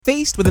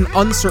Faced with an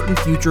uncertain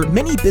future,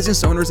 many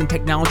business owners and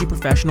technology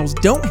professionals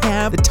don't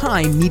have the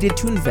time needed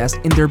to invest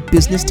in their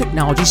business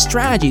technology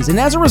strategies, and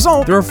as a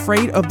result, they're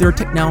afraid of their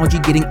technology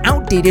getting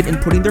outdated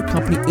and putting their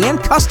company and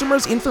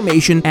customers'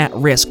 information at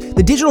risk.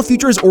 The digital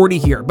future is already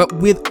here, but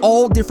with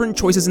all different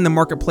choices in the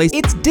marketplace,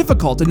 it's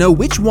difficult to know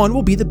which one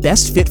will be the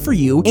best fit for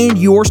you and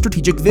your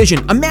strategic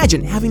vision.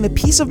 Imagine having the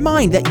peace of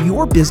mind that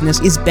your business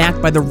is backed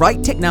by the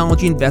right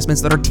technology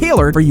investments that are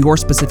tailored for your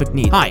specific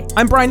needs. Hi,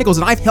 I'm Brian Nichols,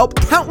 and I've helped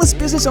countless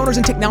business owners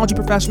and technology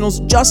professionals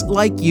just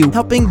like you,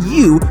 helping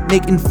you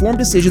make informed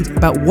decisions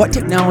about what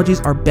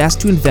technologies are best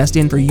to invest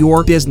in for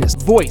your business.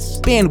 Voice,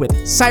 bandwidth,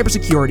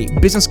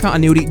 cybersecurity, business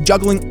continuity,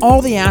 juggling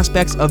all the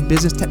aspects of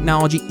business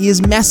technology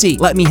is messy.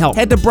 Let me help.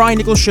 Head to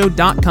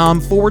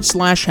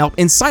briannicholsshow.com/help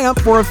and sign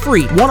up for a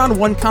free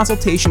one-on-one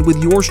consultation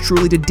with yours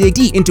truly to dig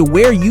deep into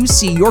where you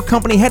see your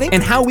company heading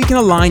and how we can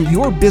align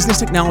your business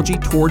technology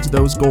towards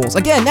those goals.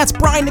 Again, that's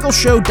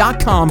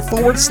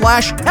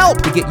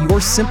briannicholsshow.com/help to get your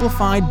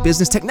simplified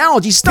business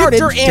technology started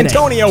today.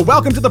 Antonio,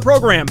 welcome to the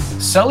program.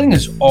 Selling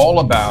is all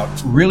about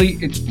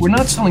we're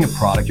not selling a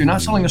product, you're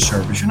not selling a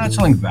service, you're not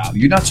selling value,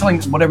 you're not selling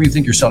whatever you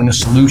think you're selling, a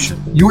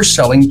solution. You're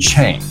selling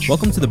change.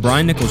 Welcome to the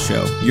Brian Nichols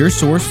Show, your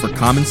source for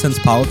common sense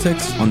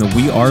politics on the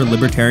We Are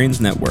Libertarians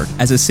network.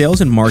 As a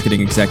sales and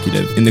marketing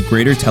executive in the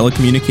greater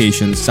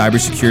telecommunications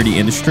cybersecurity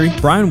industry,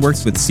 Brian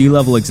works with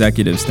C-level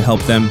executives to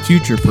help them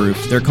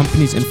future-proof their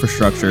company's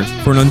infrastructure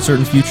for an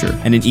uncertain future.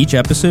 And in each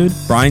episode,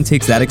 Brian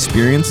takes that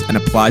experience and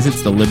applies it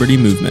to the Liberty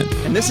movement.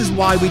 And this is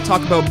why we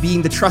talk about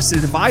being the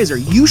trusted advisor.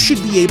 You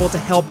should be able to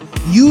help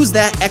use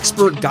that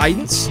expert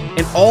guidance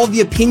and all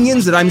the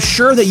opinions that I'm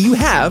sure that you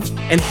have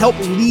and help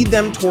lead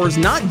them towards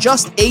not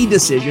just a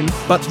decision,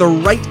 but the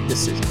right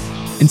decision.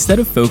 Instead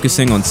of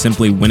focusing on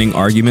simply winning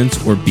arguments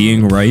or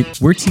being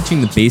right, we're teaching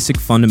the basic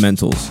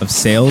fundamentals of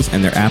sales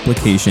and their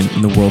application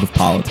in the world of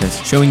politics,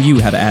 showing you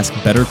how to ask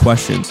better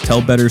questions, tell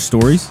better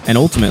stories, and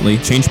ultimately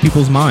change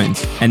people's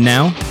minds. And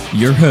now,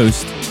 your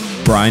host,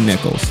 Brian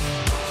Nichols.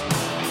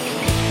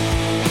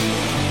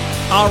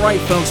 All right,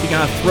 folks, we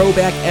got a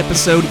throwback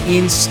episode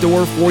in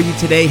store for you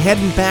today,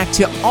 heading back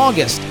to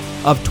August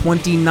of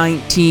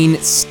 2019.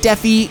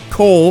 Steffi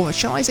Cole,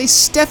 shall I say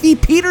Steffi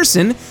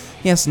Petersen,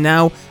 yes,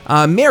 now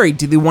married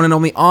to the one and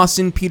only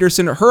Austin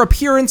Petersen. Her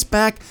appearance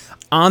back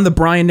on the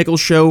Brian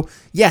Nichols Show,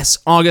 yes,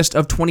 August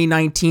of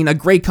 2019. A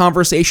great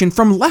conversation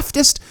from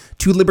leftist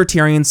to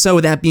libertarian. So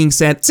with that being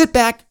said, sit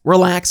back,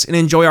 relax, and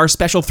enjoy our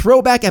special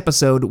throwback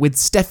episode with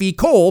Steffi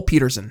Cole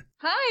Petersen.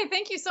 Hi,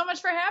 thank you so much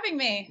for having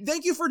me.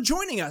 Thank you for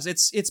joining us.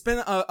 It's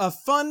been a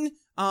fun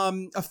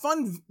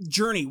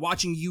journey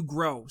watching you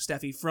grow,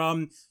 Steffi,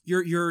 from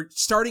your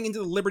starting into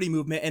the Liberty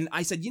movement. And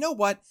I said, you know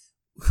what?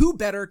 Who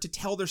better to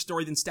tell their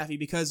story than Steffi?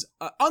 Because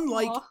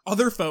unlike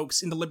other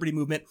folks in the Liberty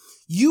movement,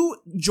 you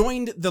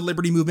joined the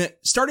Liberty movement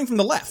starting from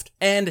the left.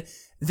 And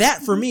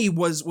that for me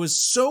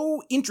was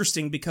so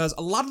interesting because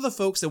a lot of the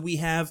folks that we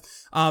have,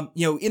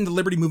 in the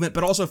Liberty movement,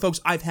 but also folks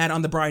I've had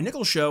on the Brian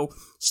Nichols Show,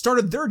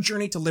 started their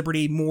journey to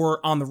liberty more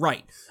on the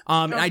right.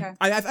 Okay.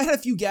 I've had a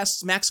few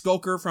guests, Max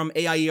Gulker from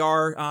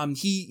AIER,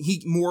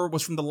 he more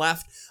was from the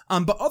left.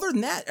 But other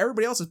than that,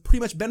 everybody else has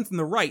pretty much been from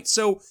the right.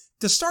 So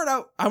to start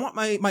out, I want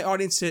my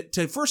audience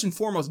to first and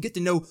foremost get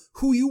to know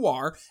who you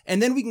are,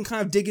 and then we can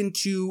kind of dig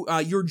into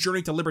your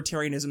journey to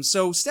libertarianism.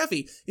 So,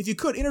 Steffi, if you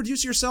could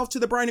introduce yourself to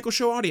the Brian Nichols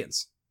Show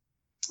audience.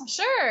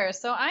 Sure.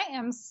 So I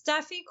am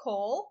Steffi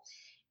Cole,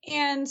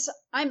 and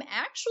I'm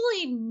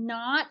actually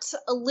not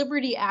a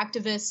liberty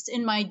activist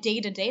in my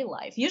day-to-day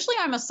life. Usually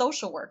I'm a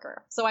social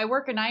worker, so I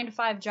work a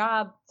 9-to-5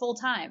 job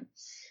full-time.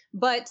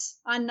 But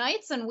on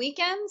nights and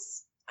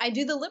weekends, I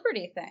do the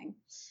liberty thing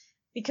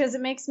because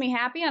it makes me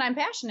happy and I'm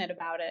passionate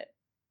about it.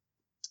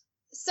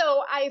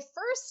 So I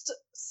first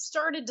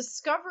started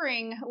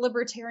discovering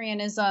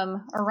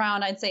libertarianism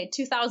around, I'd say,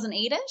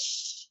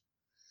 2008-ish.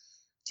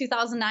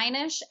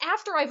 2009-ish,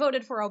 after I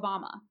voted for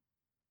Obama.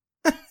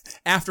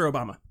 After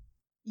Obama.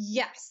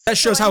 Yes. That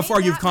shows how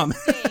far you've come.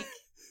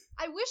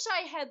 I wish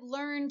I had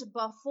learned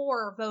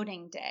before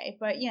voting day,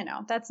 but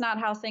that's not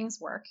how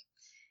things work.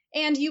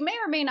 And you may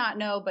or may not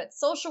know, but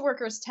social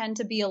workers tend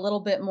to be a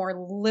little bit more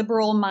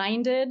liberal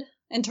minded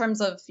in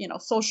terms of,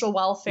 social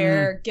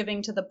welfare,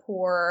 giving to the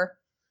poor.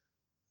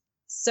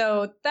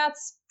 So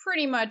that's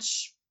pretty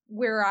much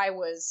where I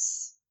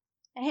was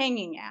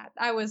hanging at.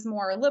 I was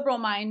more liberal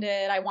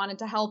minded. I wanted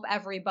to help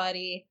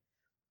everybody.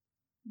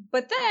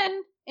 But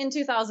then in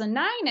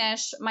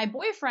 2009-ish, my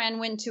boyfriend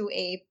went to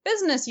a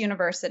business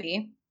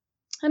university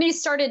and he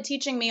started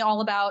teaching me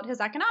all about his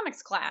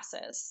economics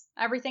classes,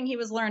 everything he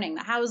was learning,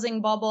 the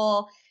housing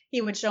bubble. He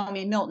would show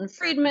me Milton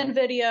Friedman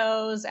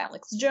videos,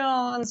 Alex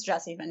Jones,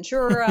 Jesse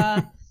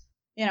Ventura,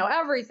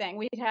 everything.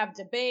 We'd have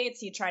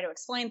debates. He'd try to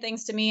explain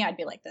things to me. I'd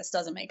be like, this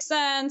doesn't make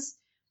sense.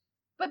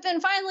 But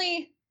then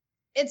finally,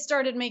 it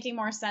started making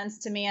more sense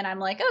to me, and I'm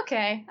like,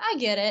 okay, I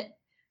get it.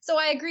 So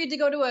I agreed to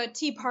go to a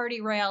Tea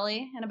Party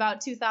rally in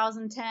about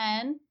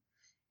 2010.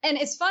 And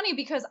it's funny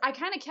because I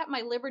kind of kept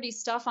my liberty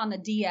stuff on the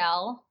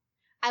DL.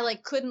 I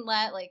couldn't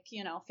let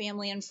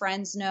family and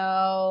friends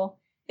know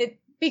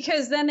it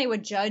because then they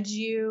would judge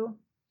you.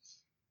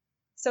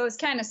 So it was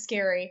kind of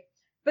scary.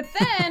 But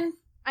then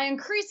I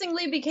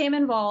increasingly became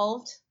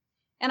involved,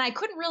 and I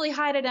couldn't really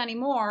hide it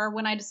anymore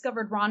when I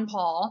discovered Ron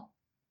Paul.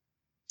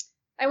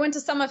 I went to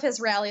some of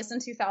his rallies in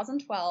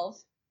 2012,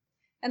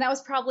 and that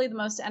was probably the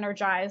most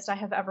energized I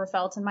have ever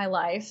felt in my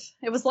life.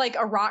 It was like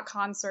a rock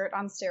concert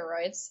on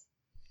steroids.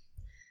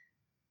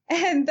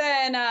 And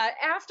then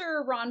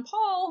after Ron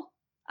Paul,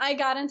 I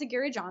got into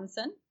Gary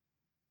Johnson,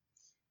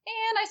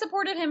 and I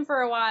supported him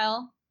for a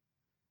while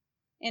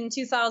in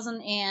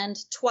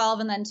 2012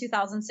 and then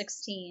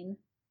 2016.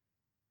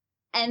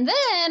 And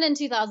then in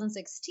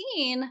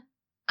 2016,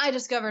 I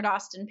discovered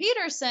Austin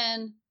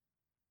Petersen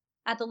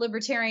at the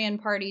Libertarian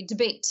Party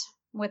debate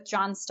with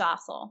John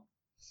Stossel.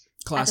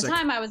 Classic. At the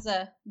time, I was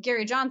a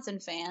Gary Johnson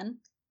fan,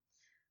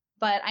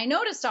 but I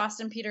noticed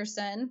Austin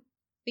Petersen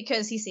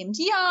because he seemed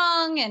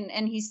young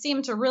and he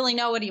seemed to really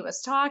know what he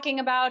was talking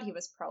about. He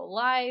was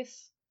pro-life.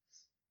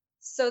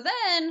 So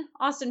then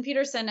Austin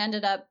Petersen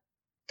ended up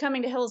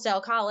coming to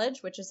Hillsdale College,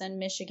 which is in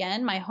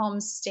Michigan, my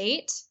home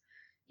state.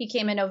 He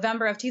came in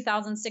November of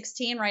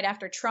 2016, right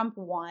after Trump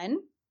won.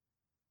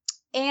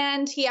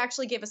 And he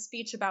actually gave a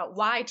speech about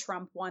why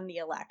Trump won the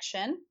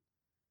election.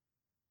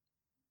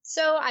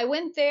 So I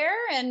went there,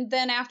 and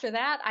then after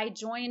that, I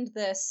joined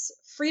this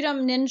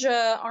Freedom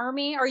Ninja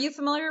Army. Are you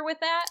familiar with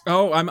that?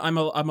 Oh, I'm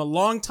a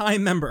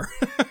long-time member.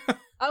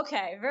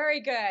 Okay, very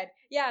good.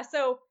 Yeah,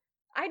 so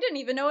I didn't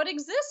even know it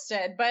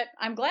existed, but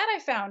I'm glad I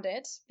found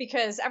it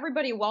because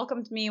everybody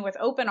welcomed me with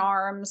open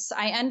arms.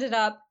 I ended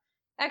up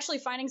actually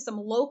finding some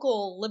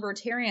local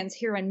libertarians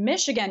here in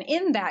Michigan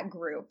in that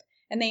group,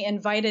 and they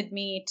invited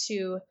me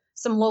to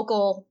some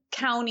local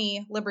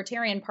county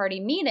Libertarian Party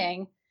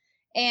meeting.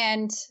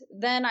 And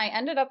then I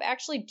ended up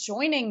actually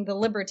joining the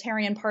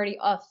Libertarian Party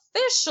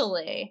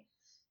officially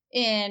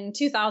in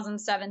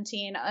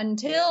 2017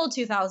 until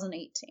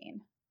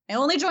 2018. I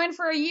only joined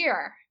for a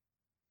year,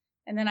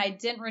 and then I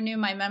didn't renew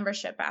my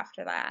membership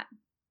after that.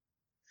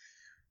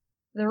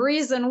 The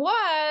reason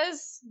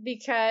was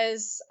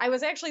because I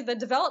was actually the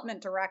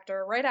development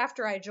director right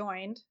after I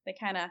joined. They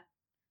kind of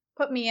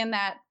put me in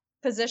that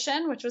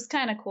position, which was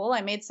kind of cool.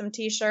 I made some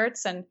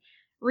t-shirts and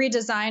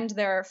redesigned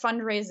their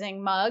fundraising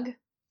mug.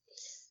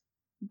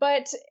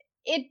 But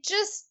it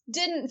just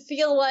didn't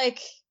feel like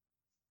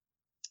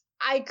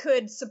I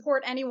could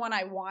support anyone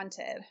I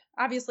wanted.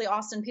 Obviously,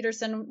 Austin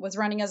Petersen was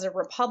running as a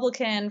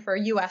Republican for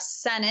U.S.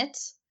 Senate,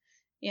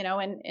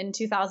 in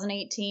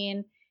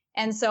 2018.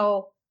 And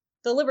so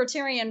the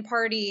Libertarian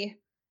Party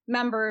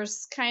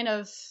members kind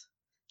of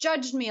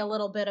judged me a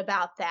little bit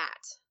about that.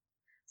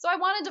 So I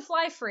wanted to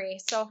fly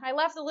free. So I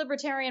left the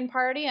Libertarian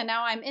Party, and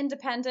now I'm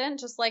independent,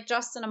 just like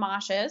Justin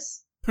Amash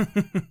is.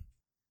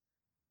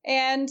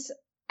 And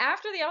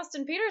after the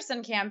Austin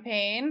Petersen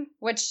campaign,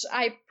 which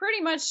I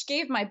pretty much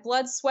gave my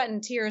blood, sweat,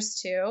 and tears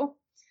to,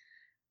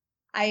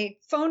 I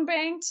phone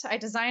banked, I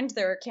designed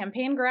their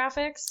campaign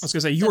graphics. I was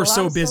going to say, you were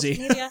so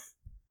busy.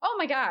 Oh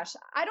my gosh,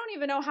 I don't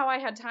even know how I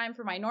had time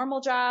for my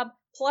normal job,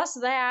 plus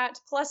that,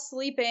 plus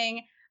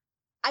sleeping.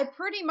 I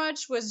pretty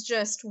much was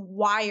just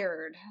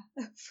wired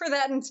for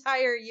that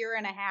entire year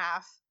and a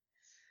half.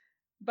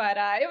 But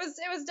it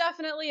was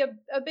definitely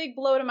a big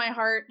blow to my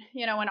heart,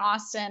 when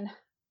Austin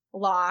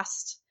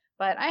lost.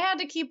 But I had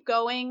to keep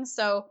going,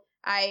 so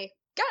I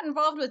got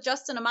involved with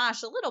Justin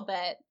Amash a little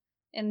bit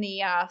in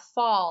the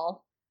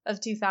fall of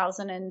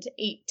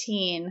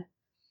 2018.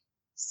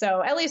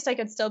 So at least I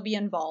could still be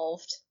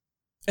involved.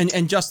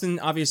 And Justin,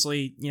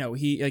 obviously,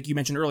 he, like you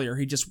mentioned earlier,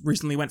 he just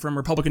recently went from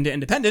Republican to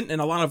independent, and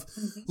a lot of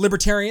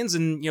libertarians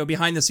and,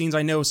 behind the scenes,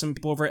 I know some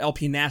people over at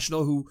LP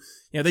National who,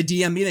 they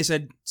DM'd me, they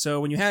said,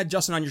 so when you had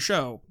Justin on your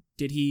show,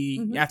 did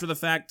he, after the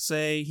fact,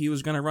 say he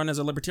was going to run as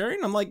a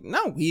libertarian? I'm like,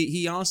 no,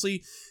 he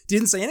honestly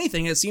didn't say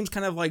anything. It seems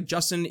kind of like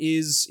Justin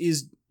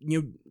is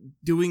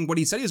doing what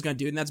he said he was going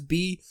to do, and that's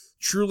be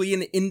truly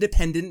an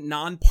independent,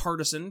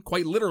 nonpartisan,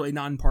 quite literally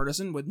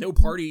nonpartisan, with no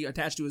party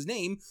attached to his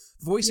name,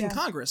 voice in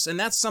Congress. And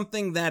that's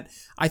something that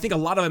I think a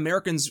lot of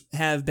Americans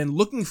have been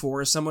looking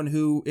for, as someone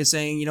who is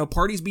saying,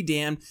 parties be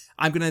damned,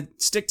 I'm going to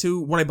stick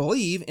to what I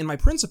believe in my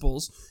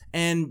principles.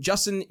 And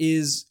Justin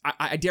is,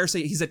 I dare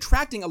say, he's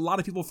attracting a lot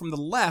of people from the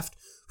left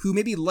who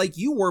maybe like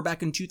you were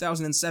back in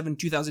 2007,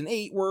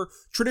 2008, were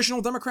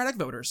traditional Democratic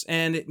voters,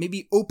 and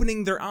maybe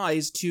opening their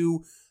eyes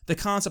to the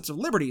concepts of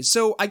liberty.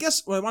 So I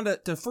guess what I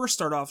wanted to first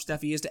start off,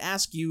 Steffi, is to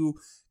ask you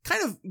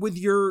kind of with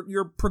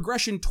your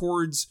progression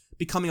towards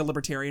becoming a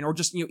libertarian, or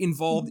just,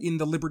 involved in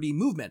the liberty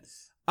movement.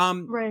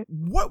 Right.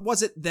 What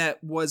was it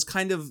that was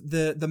kind of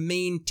the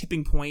main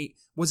tipping point?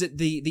 Was it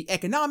the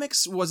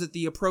economics? Was it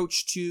the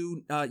approach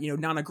to,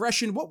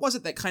 non-aggression? What was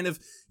it that kind of,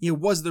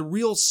 was the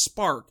real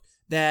spark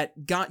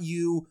that got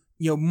you,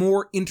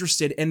 more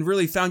interested and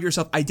really found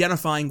yourself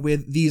identifying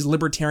with these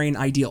libertarian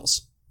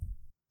ideals?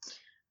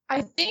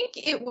 I think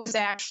it was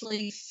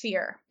actually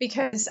fear,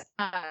 because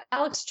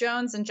Alex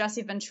Jones and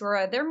Jesse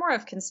Ventura, they're more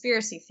of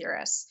conspiracy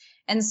theorists.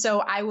 And so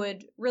I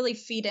would really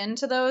feed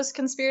into those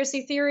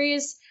conspiracy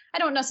theories. I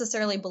don't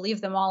necessarily believe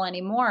them all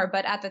anymore,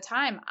 but at the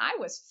time I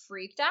was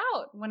freaked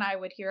out when I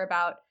would hear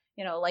about,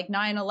 like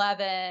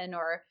 9/11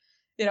 or,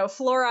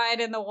 fluoride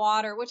in the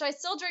water, which I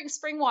still drink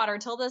spring water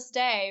till this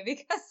day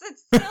because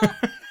it's still,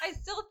 I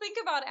still think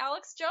about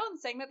Alex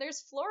Jones saying that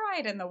there's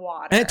fluoride in the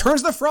water. And it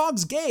turns the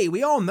frogs gay.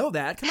 We all know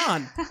that. Come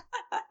on.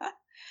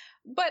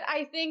 But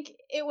I think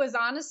it was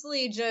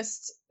honestly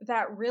just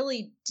that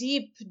really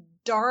deep,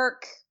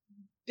 dark,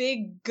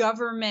 big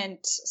government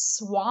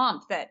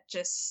swamp that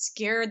just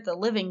scared the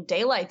living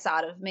daylights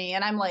out of me.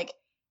 And I'm like,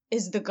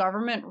 is the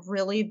government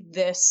really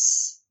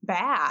this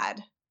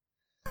bad?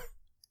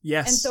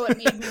 Yes. And so it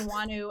made me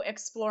want to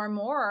explore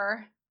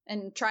more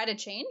and try to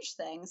change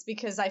things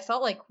because I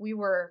felt like we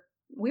were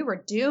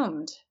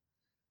doomed.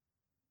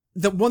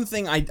 The one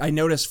thing I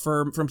noticed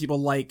from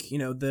people like,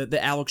 the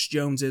Alex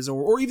Joneses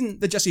or even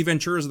the Jesse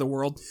Venturas of the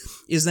world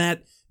is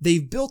that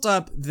they've built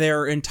up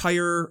their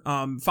entire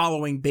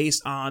following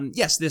based on,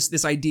 yes,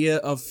 this idea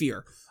of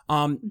fear.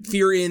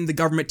 Fear in the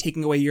government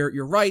taking away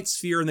your rights,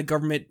 fear in the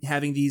government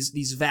having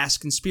these vast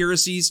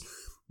conspiracies.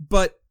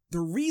 But the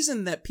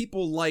reason that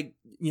people like,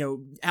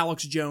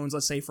 Alex Jones,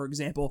 let's say, for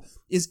example,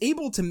 is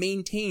able to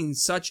maintain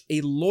such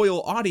a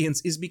loyal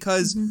audience is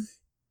because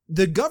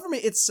the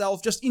government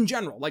itself, just in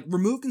general, like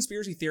remove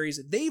conspiracy theories,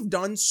 they've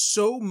done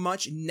so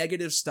much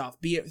negative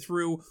stuff, be it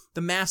through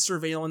the mass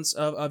surveillance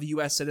of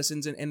U.S.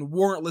 citizens and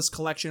warrantless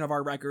collection of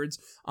our records,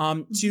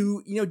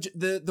 to,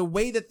 the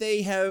way that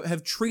they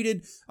have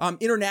treated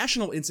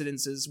international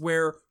incidences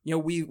where,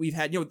 we've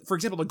had, for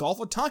example, the Gulf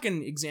of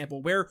Tonkin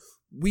example, where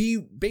we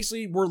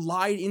basically were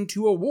lied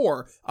into a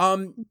war.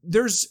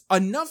 There's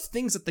enough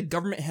things that the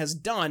government has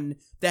done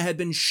that had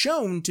been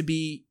shown to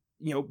be,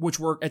 which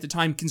were at the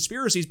time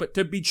conspiracies, but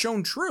to be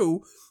shown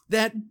true,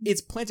 that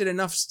it's planted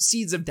enough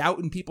seeds of doubt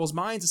in people's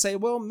minds to say,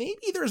 well,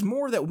 maybe there's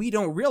more that we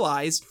don't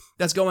realize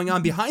that's going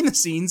on behind the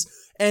scenes.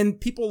 And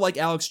people like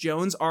Alex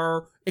Jones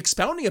are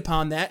expounding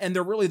upon that, and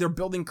they're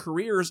building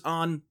careers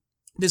on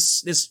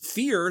this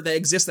fear that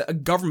exists that a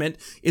government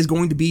is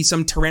going to be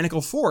some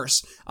tyrannical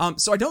force.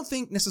 So I don't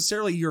think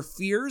necessarily your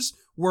fears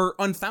were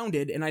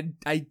unfounded. And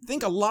I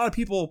think a lot of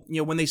people,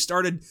 when they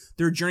started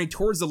their journey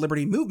towards the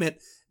liberty movement,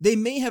 they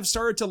may have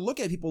started to look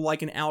at people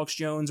like an Alex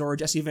Jones or a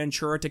Jesse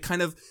Ventura to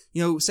kind of,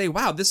 say,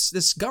 wow,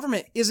 this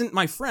government isn't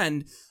my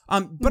friend.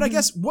 But I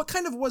guess what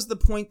kind of was the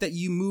point that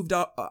you moved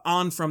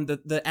on from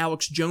the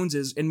Alex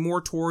Joneses and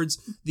more towards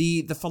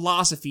the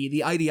philosophy,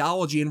 the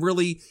ideology, and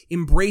really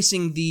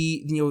embracing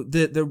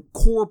the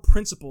core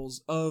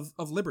principles of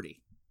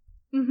liberty?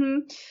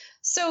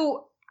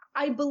 So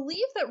I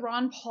believe that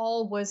Ron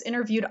Paul was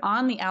interviewed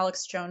on the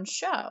Alex Jones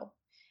show.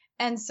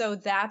 And so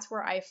that's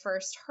where I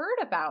first heard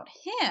about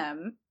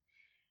him.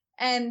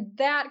 And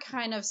that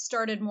kind of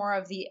started more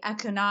of the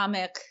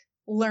economic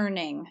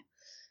learning.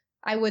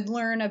 I would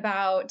learn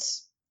about,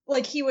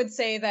 like he would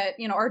say that,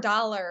 our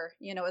dollar,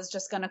 is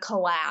just going to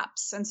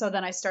collapse. And so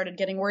then I started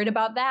getting worried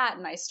about that.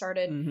 And I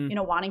started,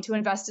 wanting to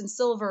invest in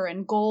silver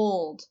and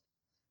gold.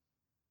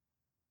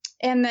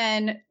 And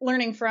then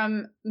learning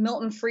from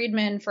Milton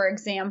Friedman, for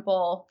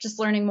example, just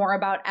learning more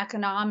about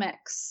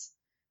economics.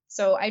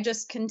 So I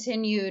just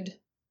continued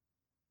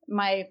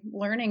my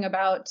learning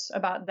about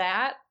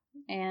that.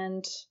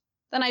 And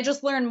then I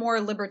just learned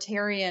more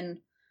libertarian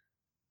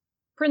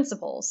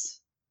principles.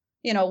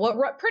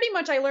 Pretty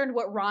much I learned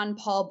what Ron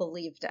Paul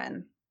believed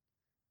in.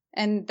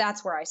 And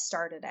that's where I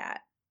started at.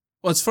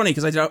 Well, it's funny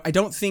because I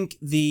don't think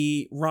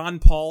the Ron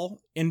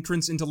Paul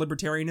entrance into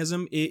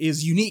libertarianism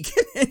is unique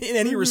in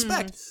any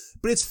respect,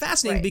 but it's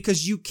fascinating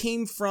because you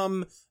came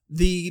from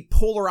the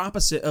polar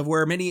opposite of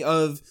where many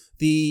of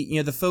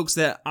the folks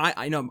that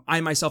I know,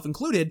 I myself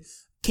included,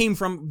 came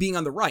from being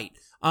on the right.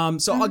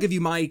 So I'll give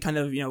you my kind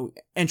of,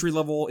 entry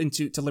level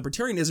into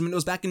libertarianism. And it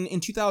was back in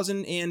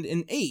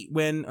 2008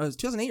 when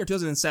 2008 or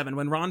 2007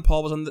 when Ron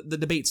Paul was on the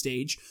debate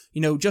stage,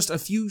 just a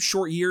few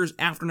short years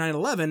after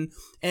 9/11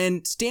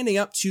 and standing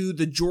up to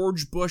the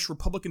George Bush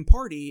Republican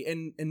Party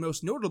and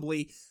most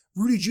notably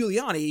Rudy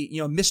Giuliani,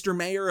 Mr.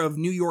 Mayor of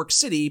New York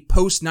City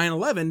post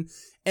 9/11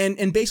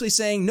 and basically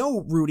saying,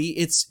 no, Rudy,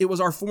 it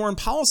was our foreign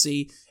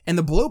policy and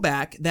the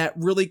blowback that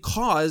really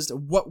caused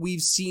what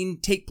we've seen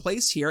take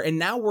place here. And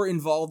now we're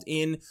involved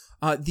in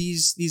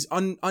these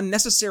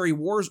unnecessary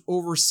wars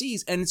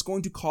overseas, and it's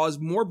going to cause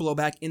more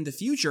blowback in the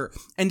future.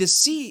 And to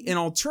see an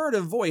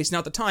alternative voice, now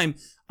at the time,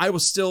 I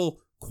was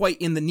still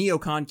quite in the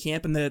neocon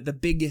camp and the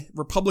big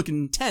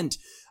Republican tent.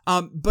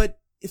 But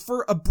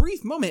for a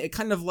brief moment, it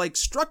kind of like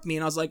struck me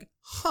and I was like,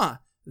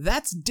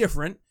 that's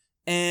different.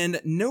 And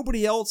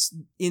nobody else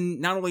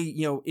in not only,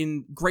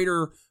 in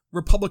greater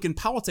Republican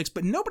politics,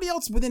 but nobody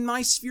else within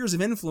my spheres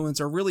of influence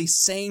are really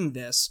saying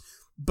this.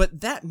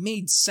 But that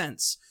made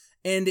sense.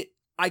 And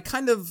I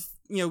kind of,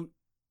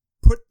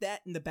 put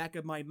that in the back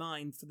of my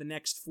mind for the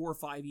next 4 or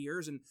 5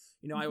 years. And,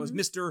 I was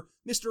Mr.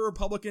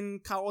 Republican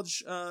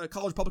college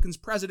Republicans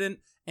president.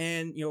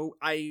 And,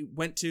 I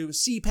went to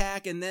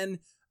CPAC. And then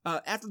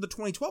after the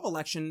 2012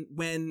 election,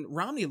 when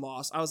Romney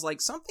lost, I was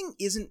like, something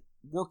isn't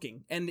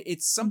working. And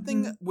it's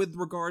something with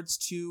regards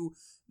to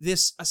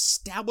this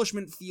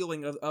establishment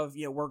feeling of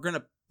we're going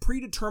to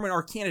predetermine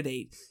our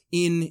candidate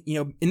in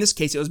this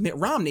case, it was Mitt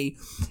Romney.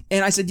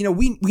 And I said,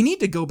 we need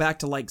to go back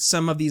to like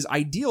some of these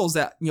ideals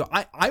that,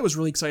 I was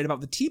really excited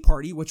about the Tea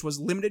Party, which was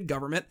limited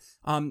government,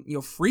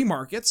 free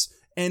markets,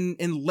 and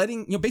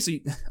letting,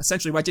 basically,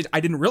 essentially what I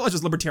didn't realize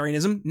was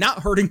libertarianism, not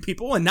hurting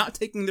people and not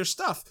taking their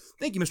stuff.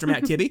 Thank you, Mr.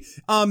 Matt Kibbe.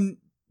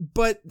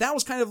 But that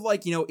was kind of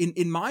like,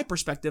 in my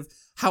perspective,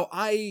 how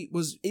I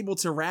was able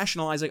to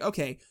rationalize, like,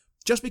 okay,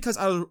 just because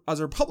I was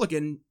a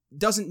Republican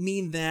doesn't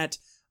mean that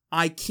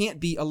I can't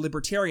be a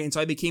libertarian.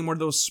 So I became one of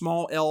those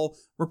small L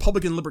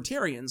Republican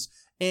libertarians.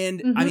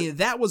 And I mean,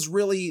 that was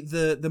really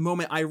the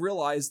moment I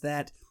realized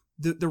that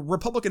the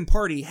Republican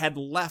Party had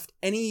left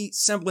any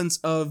semblance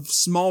of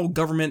small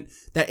government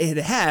that it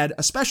had had,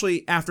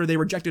 especially after they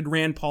rejected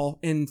Rand Paul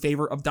in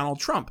favor of Donald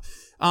Trump.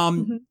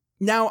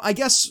 Now, I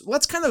guess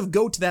let's kind of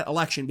go to that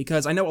election,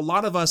 because I know a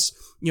lot of us,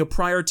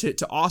 prior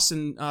to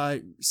Austin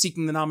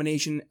seeking the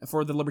nomination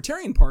for the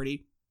Libertarian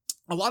Party,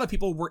 a lot of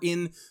people were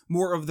in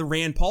more of the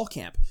Rand Paul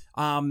camp.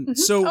 I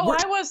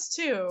was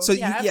too. So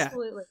yeah,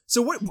 absolutely.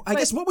 So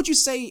what would you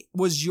say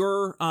was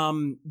your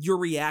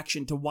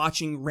reaction to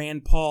watching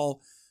Rand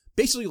Paul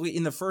basically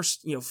in the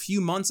first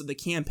few months of the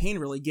campaign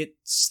really get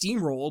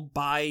steamrolled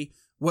by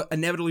what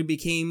inevitably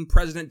became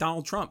President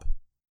Donald Trump?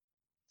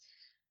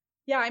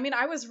 Yeah, I mean,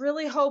 I was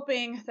really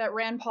hoping that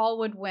Rand Paul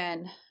would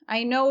win.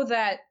 I know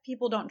that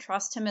people don't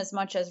trust him as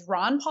much as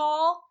Ron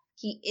Paul.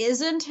 He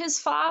isn't his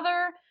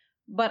father,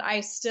 but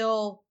I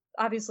still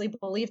obviously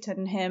believed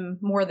in him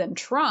more than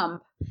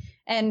Trump.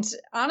 And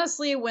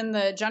honestly, when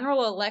the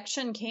general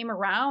election came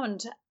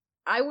around,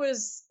 I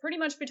was pretty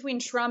much between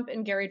Trump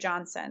and Gary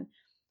Johnson.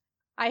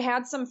 I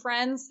had some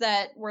friends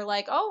that were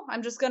like, oh,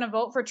 I'm just going to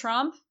vote for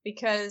Trump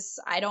because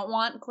I don't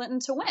want Clinton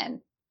to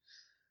win.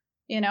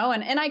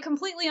 And I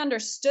completely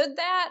understood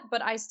that,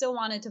 but I still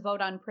wanted to vote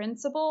on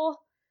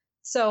principle.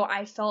 So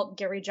I felt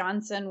Gary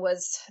Johnson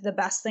was the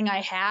best thing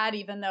I had,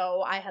 even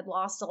though I had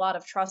lost a lot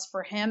of trust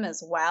for him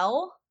as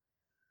well.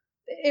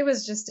 It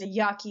was just a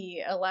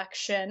yucky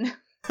election.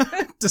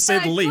 To say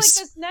the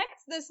least. Like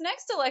this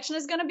next election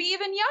is going to be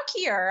even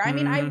yuckier. I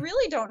mean, I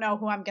really don't know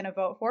who I'm going to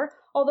vote for.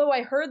 Although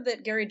I heard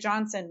that Gary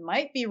Johnson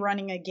might be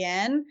running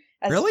again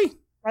as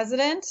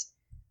president.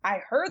 I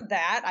heard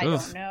that. I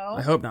don't know.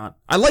 I hope not.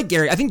 I like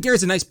Gary. I think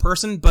Gary's a nice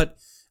person, but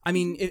I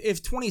mean,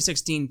 if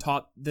 2016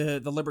 taught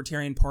the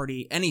Libertarian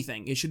Party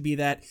anything, it should be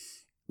that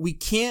we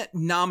can't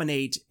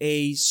nominate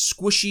a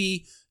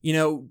squishy,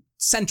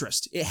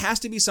 centrist. It has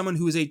to be someone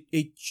who is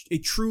a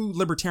true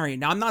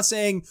libertarian. Now, I'm not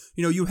saying,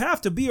 you have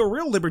to be a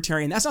real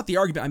libertarian. That's not the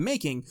argument I'm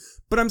making.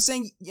 But I'm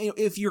saying,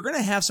 if you're going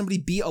to have somebody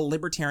be a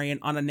libertarian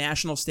on a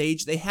national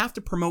stage, they have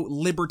to promote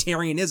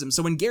libertarianism.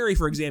 So when Gary,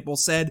 for example,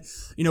 said,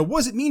 what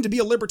does it mean to be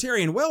a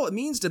libertarian? Well, it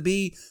means to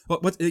be,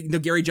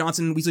 Gary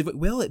Johnson,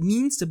 it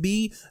means to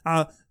be,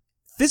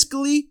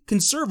 fiscally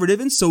conservative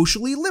and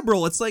socially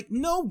liberal. It's like,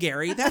 no,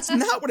 Gary, that's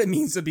not what it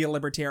means to be a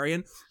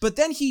libertarian. But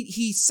then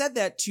he said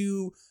that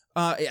to,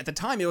 at the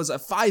time, it was a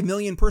 5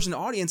 million person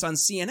audience on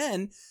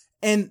CNN.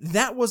 And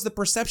that was the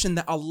perception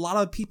that a lot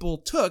of people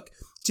took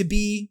to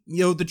be,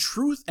 the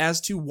truth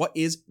as to what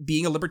is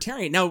being a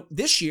libertarian. Now,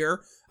 this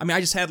year, I mean, I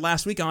just had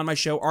last week on my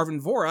show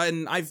Arvin Vora,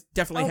 and I've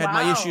definitely had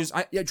my issues.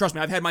 Trust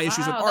me, I've had my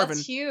issues with Arvin.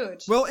 That's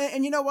huge. Well,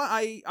 and you know what?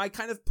 I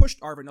kind of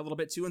pushed Arvin a little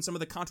bit too in some of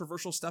the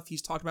controversial stuff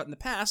he's talked about in the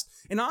past.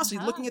 And honestly,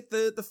 looking at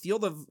the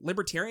field of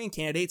libertarian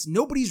candidates,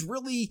 nobody's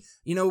really,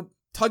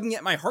 tugging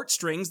at my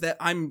heartstrings that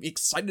I'm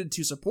excited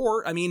to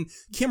support. I mean,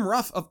 Kim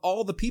Ruff, of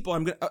all the people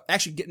I'm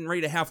actually getting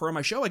ready to have her on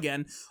my show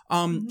again,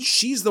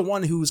 she's the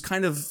one who's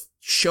kind of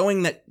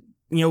showing that,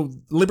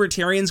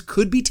 libertarians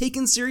could be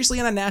taken seriously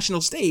on a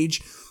national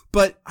stage.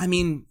 But, I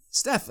mean,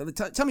 Steph,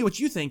 tell me what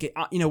you think.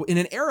 In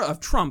an era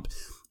of Trump,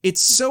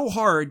 it's so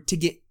hard to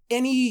get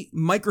any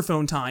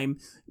microphone time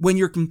when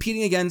you're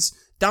competing against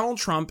Donald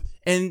Trump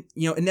and,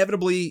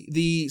 inevitably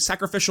the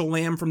sacrificial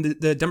lamb from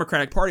the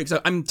Democratic Party.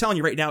 Because I'm telling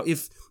you right now,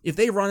 if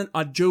they run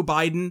on Joe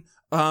Biden,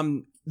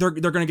 they're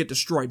going to get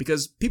destroyed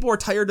because people are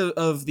tired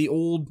of the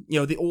old,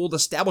 the old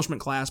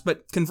establishment class.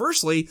 But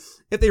conversely,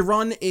 if they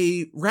run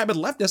a rabid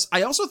leftist,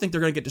 I also think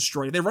they're going to get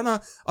destroyed. If they run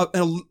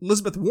an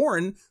Elizabeth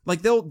Warren,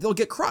 like they'll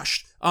get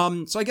crushed.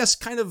 So I guess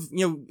kind of,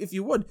 if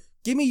you would,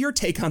 give me your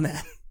take on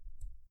that.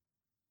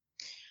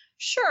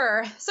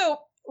 Sure. So,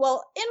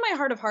 well, in my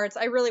heart of hearts,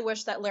 I really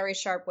wish that Larry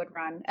Sharpe would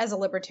run as a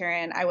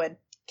libertarian. I would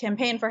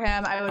campaign for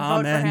him. I would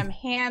vote for him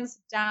hands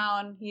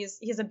down.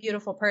 He's a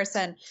beautiful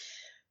person.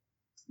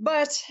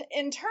 But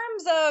in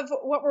terms of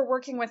what we're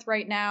working with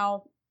right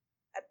now,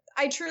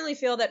 I truly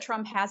feel that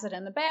Trump has it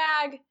in the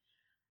bag.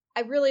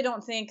 I really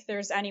don't think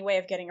there's any way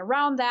of getting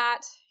around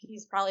that.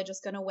 He's probably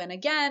just going to win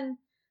again.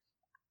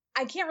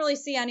 I can't really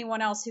see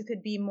anyone else who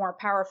could be more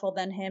powerful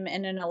than him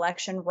in an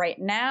election right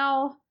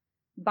now.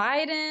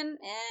 Biden,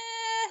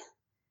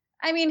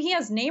 I mean, he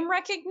has name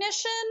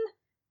recognition,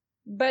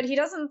 but he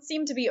doesn't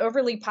seem to be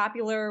overly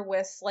popular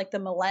with, like, the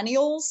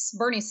millennials.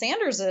 Bernie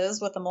Sanders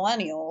is with the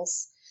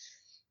millennials.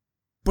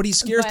 But he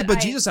scares the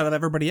bejesus out of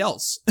everybody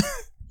else.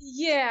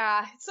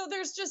 Yeah. So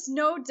there's just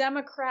no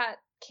Democrat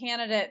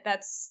candidate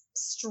that's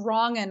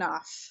strong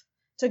enough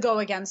to go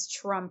against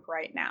Trump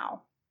right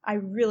now. I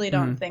really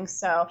don't think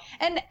so.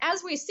 And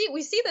as we see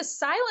this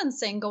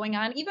silencing going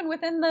on even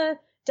within the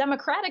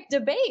Democratic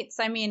debates.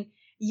 I mean,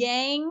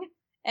 Yang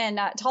and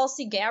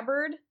Tulsi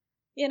Gabbard,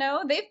 you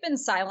know, they've been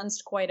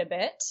silenced quite a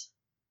bit.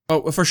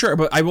 Oh, for sure.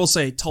 But I will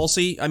say,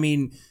 Tulsi, I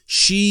mean,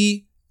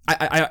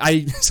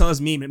 I saw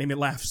this meme, it made me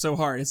laugh so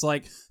hard. It's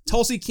like,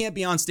 Tulsi can't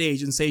be on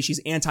stage and say she's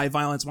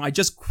anti-violence when I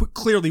just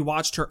clearly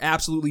watched her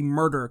absolutely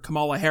murder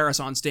Kamala Harris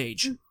on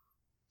stage.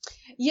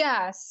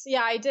 Yes.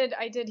 Yeah, I did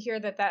hear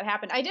that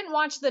happened. I didn't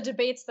watch the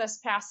debates this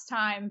past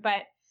time,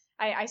 but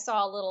I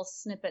saw a little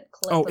snippet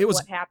clip of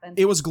what happened.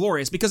 It was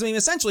glorious because, I mean,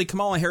 essentially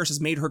Kamala Harris has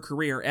made her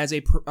career as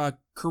a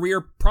career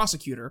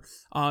prosecutor,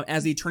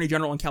 as the Attorney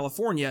General in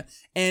California.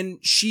 And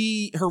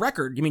her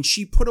record, I mean,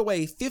 she put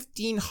away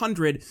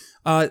 1,500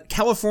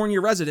 California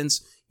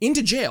residents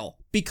into jail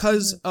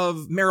because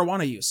of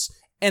marijuana use.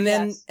 And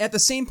then at the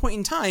same point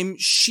in time,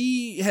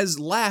 she has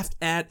laughed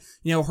at,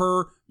 you know,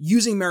 her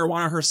using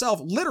marijuana herself,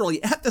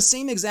 literally at the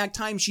same exact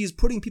time she's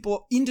putting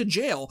people into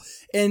jail.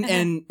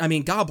 And I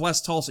mean, God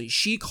bless Tulsi.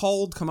 She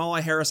called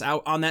Kamala Harris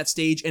out on that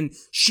stage and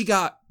she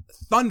got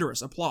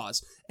thunderous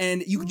applause.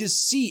 And you could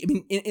just see, I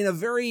mean, in a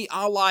very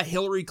a la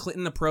Hillary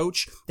Clinton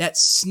approach, that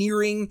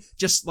sneering,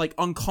 just like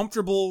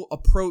uncomfortable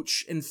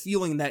approach and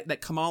feeling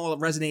that Kamala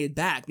resonated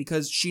back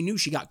because she knew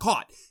she got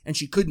caught and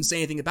she couldn't say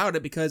anything about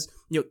it because,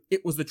 you know,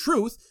 it was the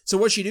truth. So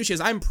what she do? She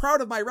says, I'm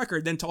proud of my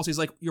record. Then Tulsi's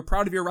like, you're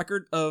proud of your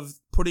record of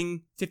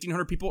putting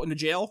 1,500 people into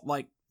jail?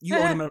 Like, you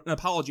owe them an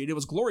apology. It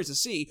was glorious to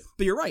see,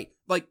 but you're right.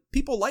 Like,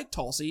 people like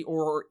Tulsi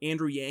or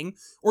Andrew Yang,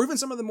 or even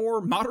some of the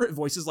more moderate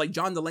voices like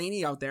John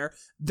Delaney out there,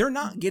 they're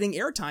not getting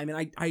airtime,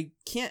 and I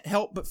can't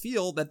help but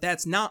feel that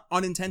that's not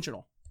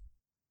unintentional.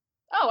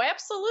 Oh,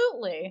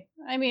 absolutely.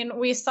 I mean,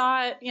 we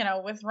saw it, you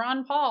know, with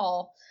Ron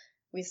Paul.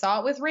 We saw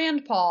it with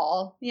Rand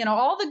Paul. You know,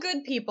 all the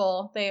good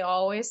people, they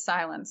always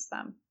silence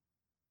them.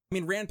 I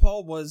mean, Rand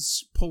Paul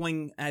was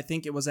polling, I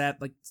think it was at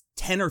like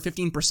 10 or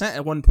 15%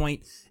 at one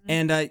point,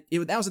 and that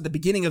was at the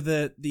beginning of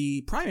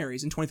the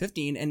primaries in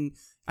 2015, and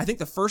I think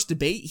the first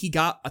debate, he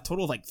got a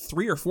total of like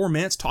 3 or 4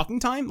 minutes talking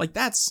time. Like,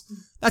 that's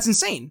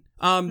insane.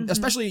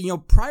 Especially, you know,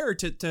 prior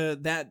to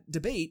that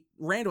debate,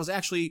 Rand was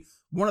actually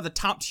one of the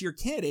top tier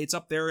candidates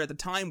up there at the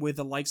time with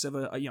the likes of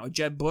a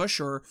Jeb Bush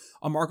or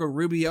a Marco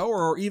Rubio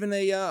or even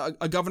a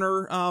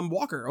Governor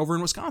Walker over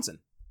in Wisconsin.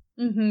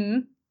 Mm-hmm.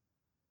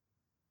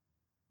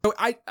 So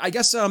I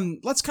guess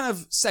let's kind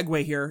of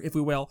segue here, if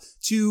we will,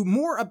 to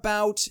more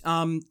about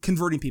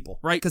converting people,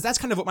 right? Because that's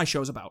kind of what my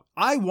show's about.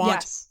 I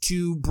want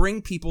to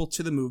bring people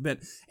to the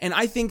movement, and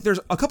I think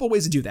there's a couple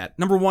ways to do that.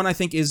 Number one, I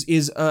think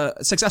is a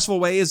successful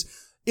way is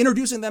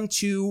introducing them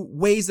to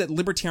ways that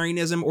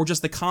libertarianism or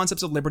just the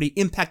concepts of liberty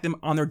impact them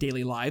on their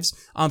daily lives.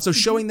 So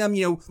showing them,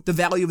 you know, the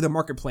value of the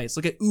marketplace.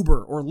 Look at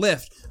Uber or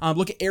Lyft.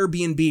 Look at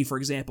Airbnb, for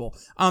example.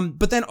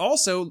 But then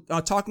also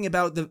talking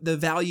about the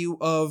value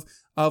of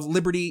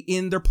liberty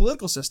in their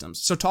political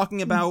systems. So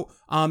talking about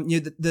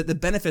the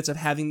benefits of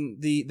having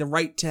the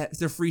right to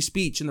their free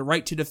speech and the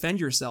right to defend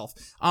yourself.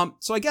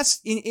 So I guess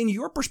in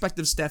your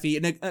perspective, Steffi,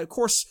 and of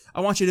course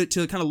I want you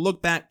to kind of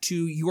look back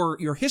to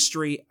your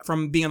history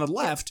from being on the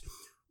left.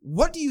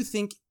 What do you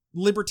think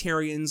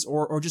libertarians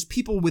or just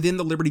people within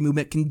the liberty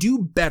movement can do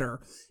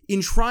better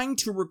in trying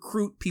to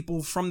recruit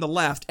people from the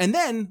left? And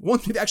then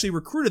once we've actually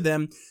recruited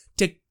them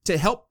to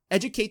help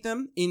educate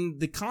them in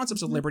the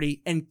concepts of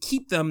liberty and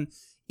keep them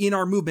in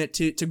our movement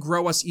to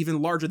grow us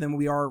even larger than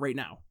we are right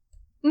now?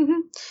 Mm-hmm.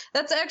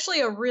 That's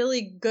actually a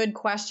really good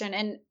question.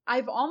 And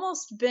I've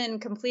almost been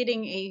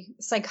completing a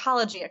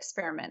psychology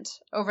experiment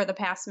over the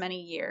past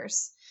many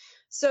years.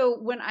 So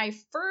when I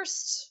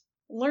first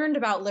learned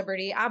about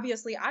liberty,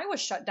 obviously I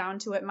was shut down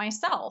to it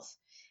myself.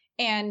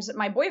 And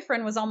my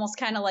boyfriend was almost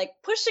kind of like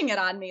pushing it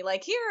on me,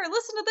 like, here,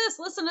 listen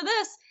to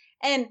this.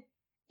 And,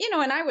 you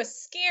know, and I was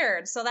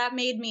scared. So that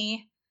made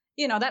me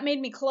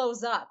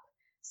close up.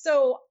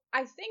 So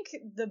I think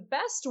the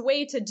best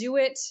way to do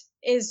it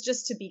is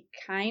just to be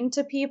kind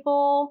to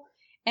people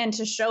and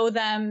to show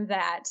them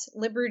that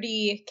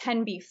liberty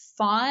can be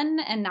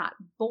fun and not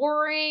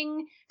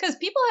boring. Because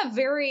people have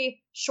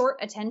very short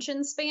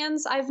attention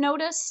spans, I've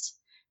noticed.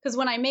 Because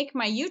when I make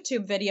my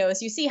YouTube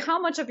videos, you see how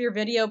much of your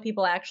video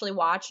people actually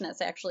watch, and it's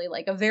actually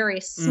like a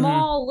very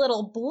small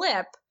little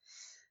blip.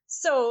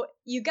 So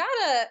you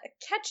gotta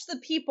catch the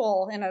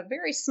people in a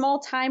very small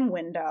time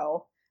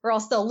window, or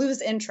else they'll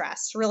lose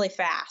interest really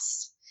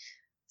fast.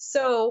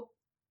 So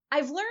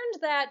I've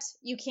learned that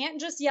you can't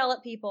just yell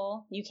at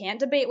people. You can't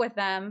debate with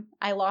them.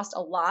 I lost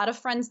a lot of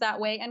friends that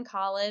way in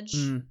college.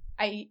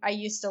 I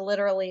used to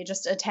literally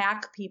just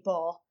attack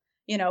people,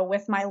 you know,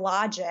 with my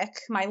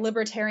logic, my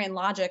libertarian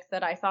logic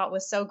that I thought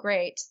was so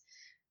great.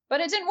 But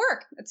it didn't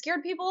work. It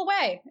scared people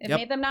away. It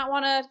made them not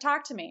want to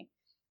talk to me.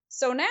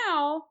 So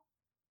now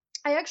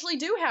I actually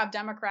do have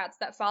Democrats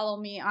that follow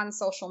me on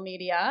social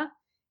media,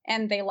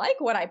 and they like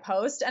what I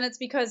post. And it's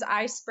because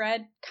I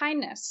spread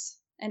kindness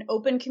and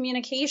open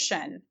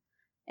communication.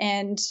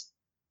 And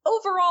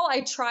overall,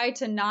 I try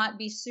to not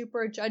be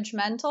super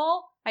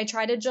judgmental. I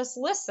try to just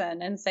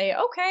listen and say,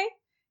 okay,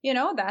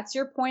 That's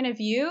your point of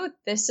view.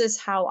 This is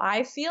how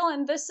I feel,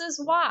 and this is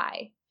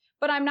why.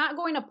 But I'm not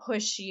going to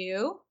push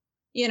you,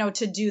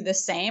 to do the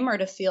same or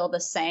to feel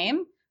the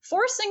same.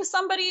 Forcing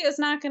somebody is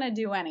not going to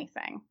do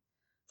anything.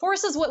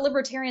 Force is what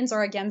libertarians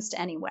are against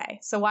anyway.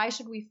 So why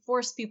should we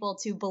force people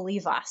to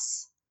believe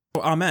us?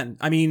 Amen.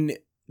 I mean,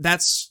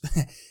 that's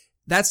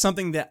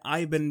something that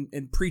I've been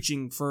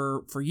preaching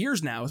for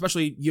years now,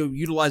 especially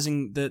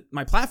utilizing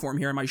my platform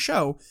here on my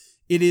show.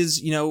 It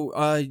is,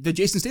 the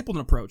Jason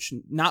Stapleton approach,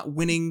 not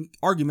winning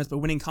arguments, but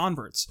winning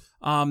converts.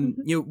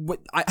 What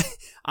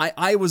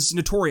I was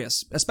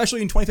notorious,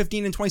 especially in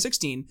 2015 and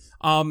 2016,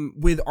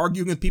 with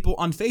arguing with people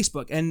on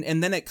Facebook.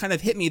 And then it kind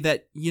of hit me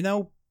that,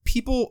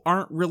 people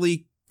aren't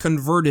really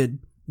converted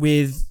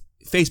with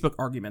Facebook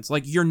arguments.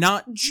 Like, you're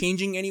not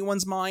changing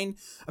anyone's mind.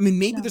 I mean,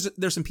 maybe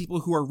there's some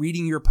people who are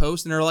reading your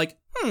post and are like,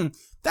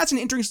 that's an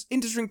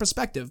interesting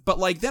perspective. But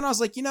then I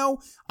was like,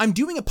 I'm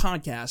doing a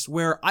podcast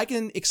where I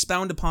can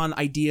expound upon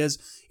ideas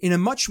in a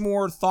much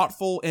more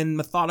thoughtful and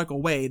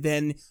methodical way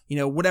than,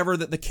 whatever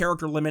the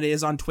character limit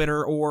is on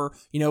Twitter, or,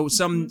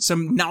 some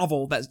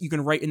novel that you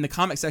can write in the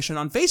comment section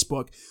on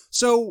Facebook.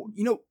 So,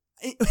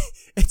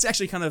 it's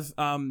actually kind of,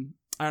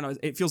 I don't know,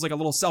 it feels like a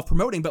little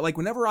self-promoting, but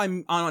whenever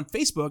I'm on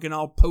Facebook and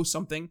I'll post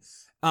something,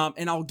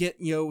 and I'll get,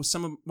 one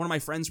of my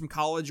friends from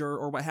college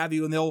or what have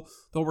you, and they'll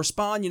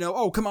respond,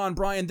 oh, come on,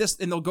 Brian, this,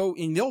 and they'll go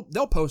and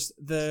they'll post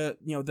the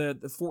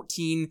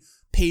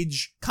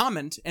 14-page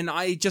comment, and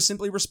I just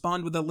simply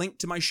respond with a link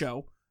to my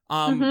show,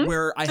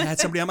 where I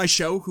had somebody on my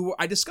show who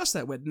I discussed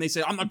that with, and they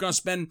say, I'm not going to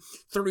spend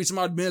 30 some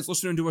odd minutes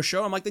listening to a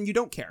show. I'm like, then you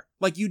don't care.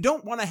 You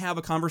don't want to have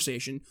a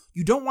conversation.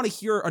 You don't want to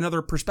hear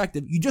another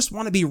perspective. You just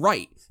want to be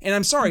right. And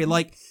I'm sorry,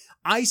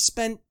 I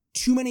spent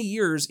too many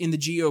years in the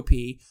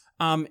GOP,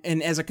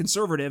 and as a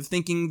conservative,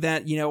 thinking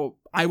that,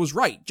 I was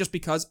right just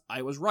because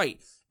I was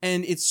right.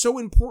 And it's so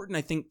important,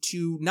 I think,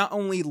 to not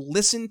only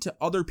listen to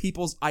other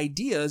people's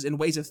ideas and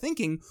ways of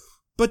thinking,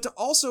 but to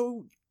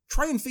also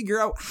try and figure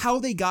out how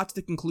they got to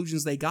the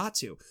conclusions they got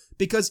to.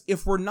 Because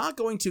if we're not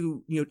going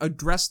to,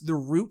 address the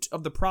root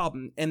of the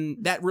problem, and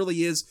that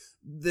really is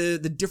the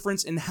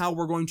difference in how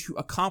we're going to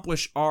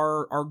accomplish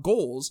our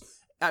goals.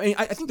 I mean,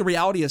 I think the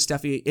reality is,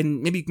 Steffi,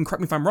 and maybe you can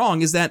correct me if I'm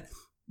wrong, is that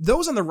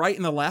those on the right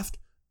and the left,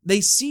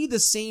 they see the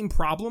same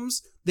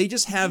problems. They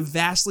just have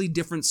vastly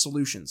different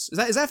solutions.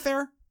 Is that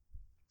fair?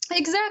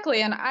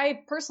 Exactly. And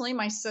I personally,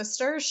 my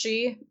sister,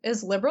 she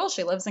is liberal.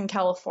 She lives in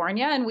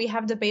California, and we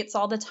have debates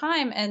all the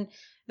time. And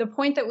the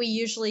point that we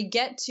usually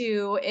get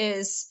to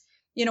is,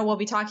 we'll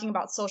be talking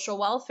about social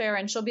welfare,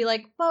 and she'll be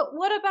like, but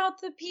what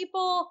about the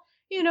people,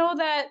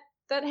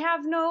 that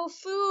have no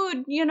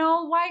food?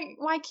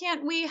 Why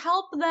can't we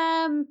help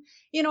them?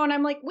 And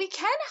I'm like, we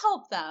can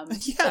help them,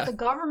 but the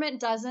government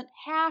doesn't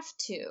have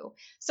to.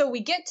 So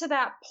we get to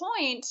that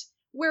point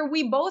where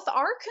we both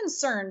are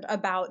concerned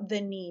about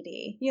the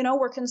needy.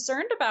 We're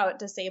concerned about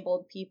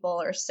disabled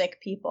people or sick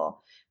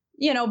people,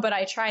 but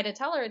I try to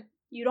tell her,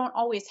 you don't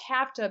always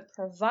have to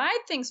provide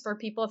things for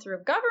people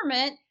through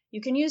government.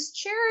 You can use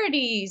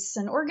charities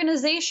and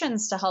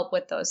organizations to help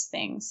with those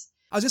things.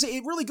 I was going to say,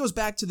 it really goes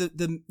back to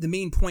the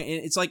main point.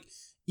 And it's like,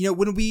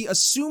 when we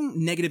assume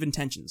negative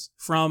intentions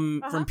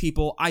from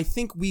people, I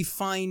think we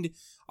find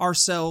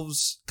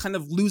ourselves kind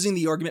of losing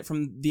the argument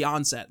from the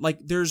onset.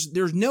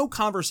 There's no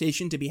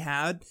conversation to be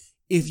had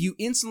if you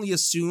instantly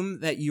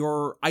assume that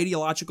your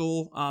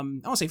ideological, I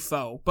don't want to say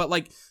foe,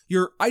 but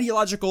your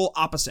ideological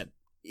opposite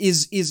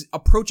is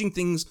approaching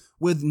things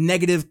with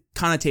negative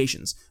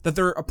connotations, that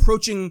they're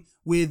approaching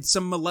with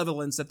some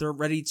malevolence, that they're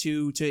ready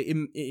to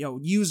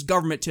use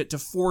government to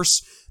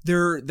force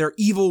their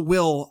evil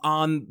will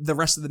on the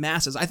rest of the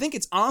masses. I think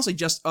it's honestly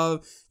just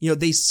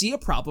they see a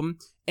problem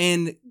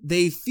and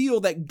they feel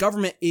that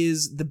government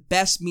is the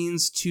best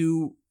means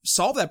to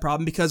solve that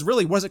problem, because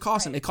really, what does it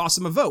cost them? It costs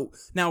them a vote.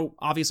 Now,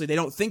 obviously, they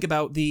don't think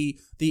about the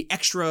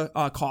extra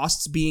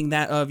costs being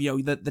that of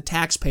the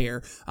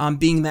taxpayer,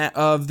 being that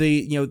of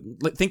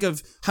think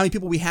of how many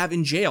people we have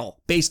in jail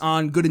based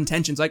on good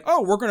intentions, like,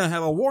 oh, we're going to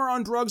have a war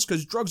on drugs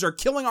because drugs are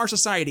killing our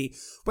society.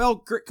 Well,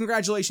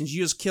 congratulations,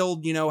 you just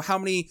killed how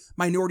many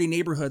minority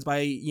neighborhoods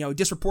by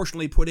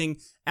disproportionately putting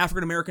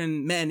African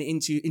American men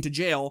into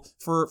jail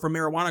for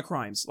marijuana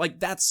crimes.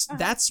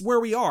 That's where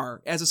we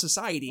are as a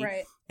society.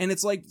 Right. And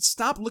it's like,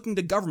 stop looking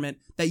to government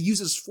that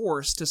uses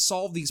force to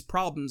solve these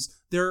problems.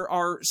 There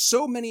are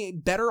so many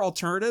better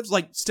alternatives,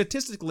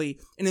 statistically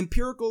and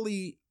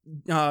empirically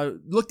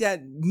looked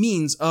at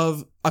means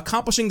of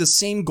accomplishing the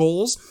same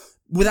goals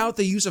without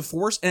the use of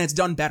force, and it's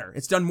done better.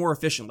 It's done more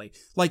efficiently.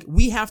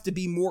 We have to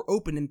be more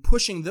open in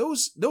pushing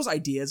those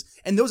ideas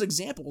and those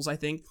examples, I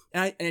think.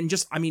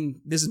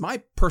 This is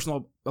my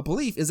personal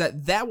belief, is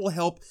that will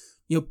help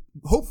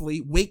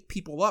hopefully wake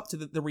people up to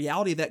the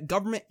reality that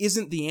government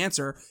isn't the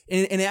answer.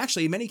 And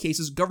actually, in many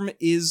cases, government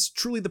is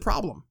truly the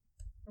problem.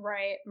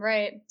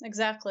 Right.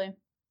 Exactly.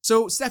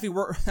 So,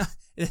 Steffi,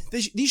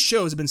 these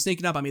shows have been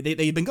sneaking up on me.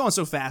 They've been going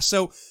so fast.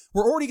 So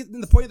we're already getting to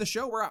the point of the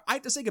show where I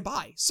have to say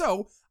goodbye.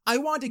 So I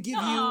want to give you,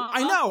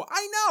 I know.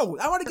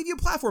 I want to give you a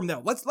platform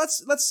though. Let's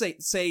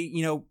say,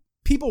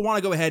 people want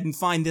to go ahead and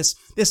find this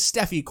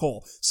Steffi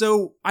Cole.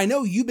 So I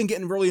know you've been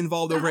getting really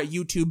involved over at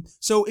YouTube.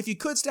 So if you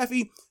could,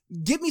 Steffi,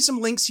 give me some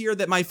links here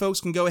that my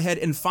folks can go ahead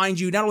and find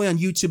you, not only on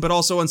YouTube, but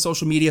also on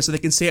social media, so they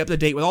can stay up to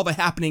date with all the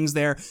happenings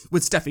there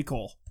with Steffi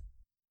Cole.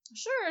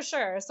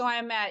 Sure. So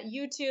I'm at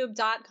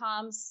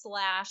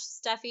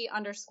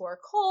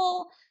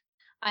youtube.com/Steffi_Cole.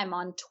 I'm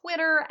on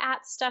Twitter at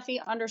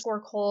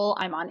Steffi_Cole.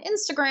 I'm on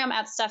Instagram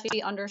at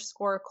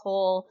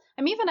Steffi_Cole.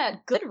 I'm even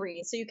at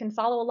Goodreads, so you can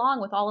follow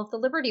along with all of the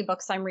Liberty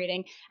books I'm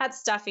reading at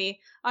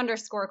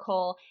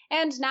Steffi_Cole.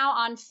 And now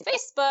on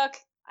Facebook,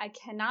 I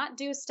cannot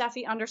do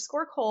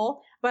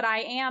Steffi_Cole, but I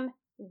am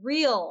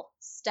real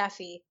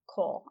Steffi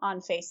Cole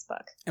on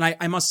Facebook. And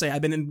I must say,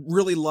 I've been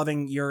really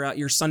loving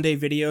your Sunday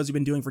videos you've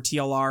been doing for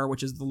TLR,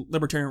 which is the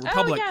Libertarian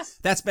Republic. Oh, yes.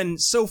 That's been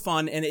so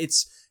fun, and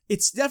it's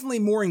definitely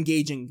more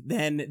engaging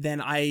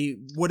than I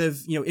would have,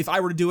 if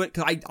I were to do it,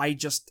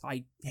 because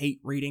I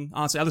hate reading,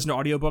 honestly. I listen to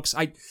audiobooks.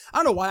 I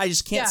don't know why, I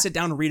just can't sit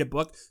down and read a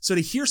book. So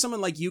to hear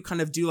someone like you kind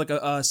of do like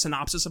a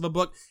synopsis of a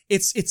book,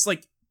 it's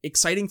like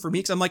exciting for me,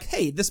 because I'm like,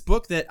 hey, this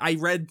book that I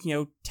read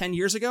 10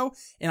 years ago,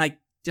 and I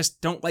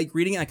just don't like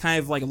reading it, I kind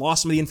of like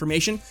lost some of the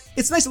information.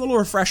 It's nice, a little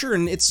refresher,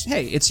 and it's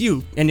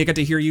you, and you get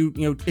to hear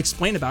you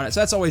explain about it. So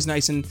that's always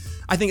nice, and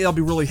I think it'll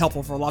be really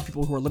helpful for a lot of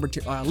people who are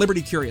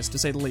liberty curious, to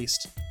say the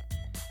least.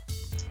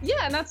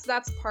 Yeah, and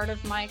that's part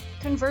of my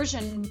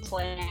conversion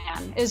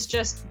plan, is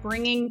just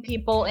bringing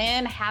people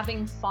in,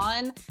 having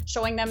fun,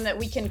 showing them that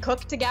we can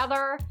cook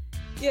together,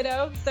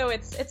 so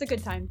it's a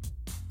good time.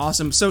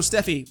 Awesome. So,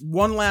 Steffi,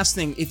 one last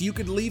thing. If you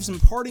could leave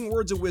some parting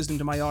words of wisdom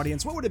to my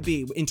audience, what would it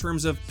be in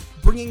terms of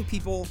bringing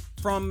people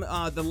from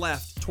the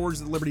left towards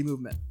the liberty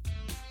movement?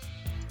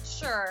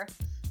 Sure.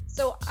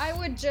 So I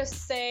would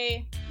just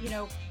say,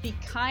 be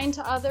kind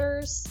to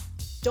others.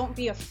 Don't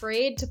be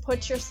afraid to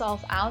put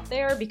yourself out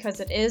there, because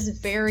it is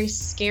very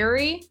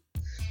scary.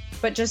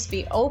 But just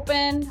be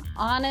open,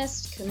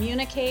 honest,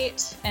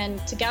 communicate, and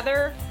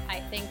together, I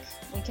think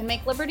we can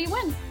make liberty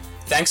win.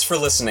 Thanks for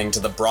listening to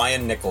The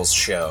Brian Nichols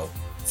Show.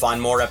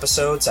 Find more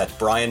episodes at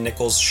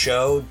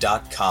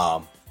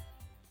briannicholsshow.com.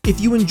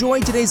 If you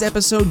enjoyed today's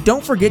episode,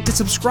 don't forget to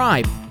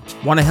subscribe.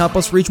 Want to help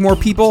us reach more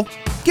people?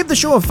 Give the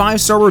show a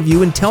 5-star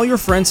review and tell your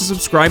friends to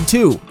subscribe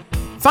too.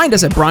 Find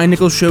us at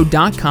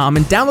briannicholsshow.com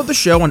and download the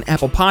show on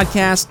Apple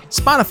Podcasts,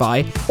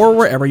 Spotify, or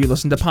wherever you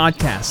listen to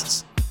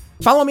podcasts.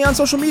 Follow me on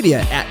social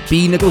media at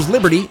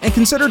bnicholsliberty and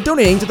consider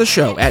donating to the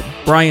show at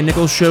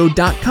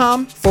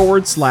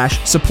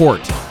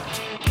briannicholsshow.com/support.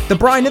 The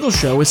Brian Nichols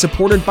Show is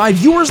supported by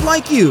viewers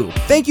like you.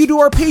 Thank you to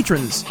our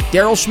patrons,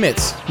 Daryl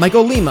Schmitz,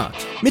 Michael Lima,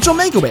 Mitchell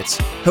Mankiewicz,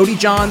 Cody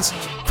Johns,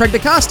 Craig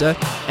DaCosta,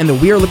 and the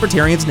We Are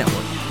Libertarians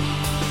Network.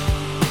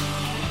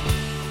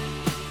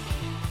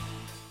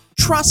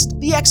 Trust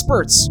the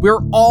experts.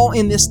 We're all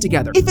in this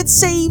together. If it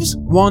saves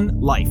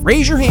one life,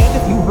 raise your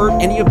hand if you heard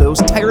any of those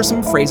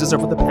tiresome phrases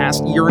over the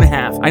past year and a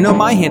half. I know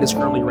my hand is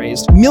currently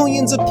raised.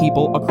 Millions of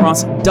people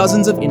across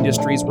dozens of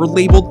industries were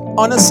labeled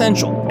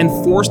unessential and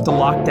forced to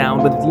lock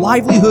down, with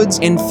livelihoods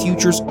and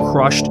futures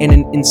crushed in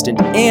an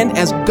instant. And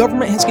as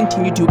government has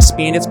continued to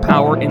expand its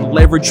power and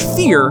leverage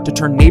fear to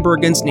turn neighbor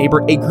against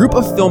neighbor, a group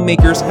of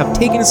filmmakers have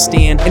taken a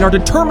stand and are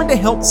determined to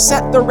help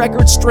set the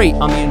record straight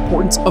on the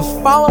importance of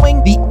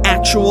following the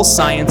actual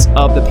science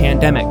of the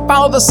pandemic.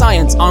 Follow the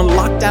Science on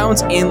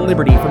Lockdowns and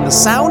Liberty from the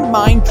Sound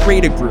Mind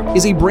Creative Group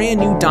is a brand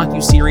new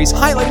docuseries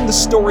highlighting the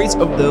stories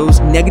of those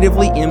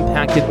negatively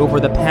impacted over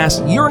the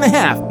past year and a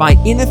half by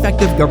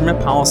ineffective government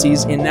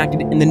policies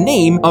enacted in the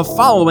name of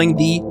following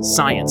the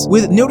science.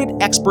 With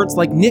noted experts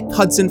like Nick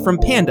Hudson from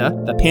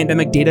PANDA, the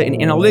Pandemic Data and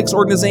Analytics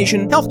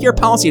Organization, healthcare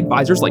policy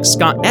advisors like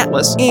Scott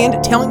Atlas,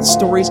 and telling the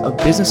stories of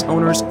business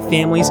owners,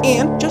 families,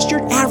 and just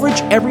your average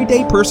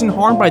everyday person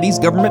harmed by these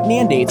government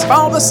mandates.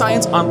 Follow the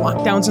Science on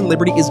Lockdowns and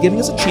Liberty is giving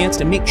us a chance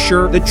to make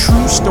sure the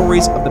true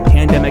stories of the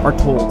pandemic are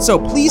told. So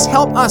please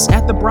help us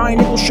at The Brian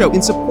Nichols Show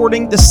in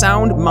supporting the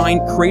Sound Mind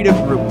Creative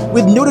Group.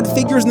 With noted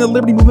figures in the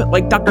liberty movement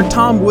like Dr.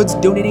 Tom Woods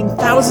donating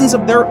thousands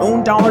of their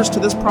own dollars to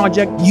this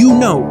project, you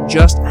know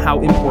just how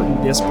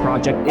important this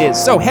project is.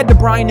 So head to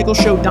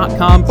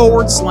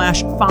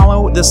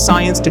briannicholsshow.com/follow the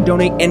science to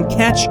donate and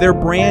catch their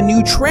brand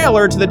new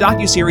trailer to the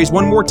docuseries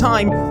one more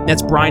time.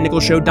 That's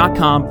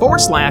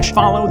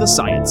briannicholsshow.com/follow the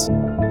science.